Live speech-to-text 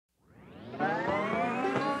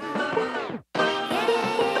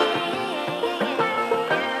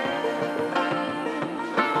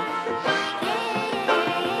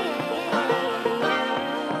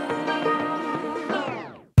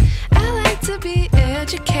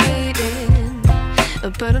educated,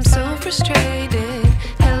 but I'm so frustrated.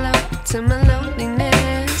 Hello to my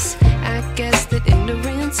loneliness. I guess that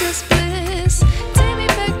ignorance is bliss. Take me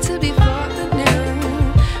back to before I knew.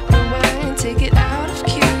 Rewind, take it out of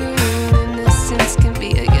cue. Innocence can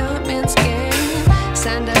be a young man's game.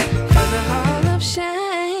 Signed up for the hall of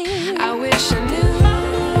shame. I wish I knew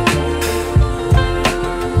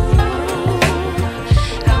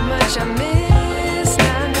how much I miss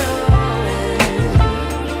not knowing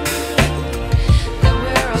that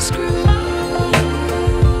we're all screwed.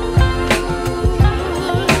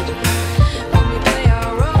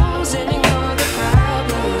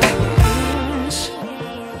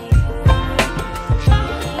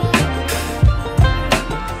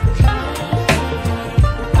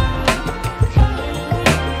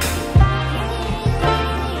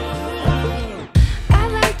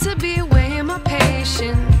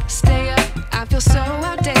 Stay up, I feel so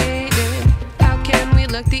outdated. How can we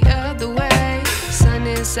look the other way? Sun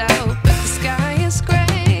is out, but the sky is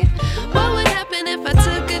gray. What would happen if I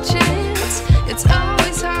took a chance? It's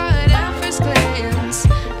always hard at first glance.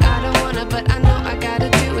 I don't wanna, but I know I gotta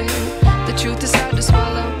do it. The truth is hard to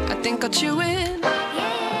swallow, I think I'll chew it.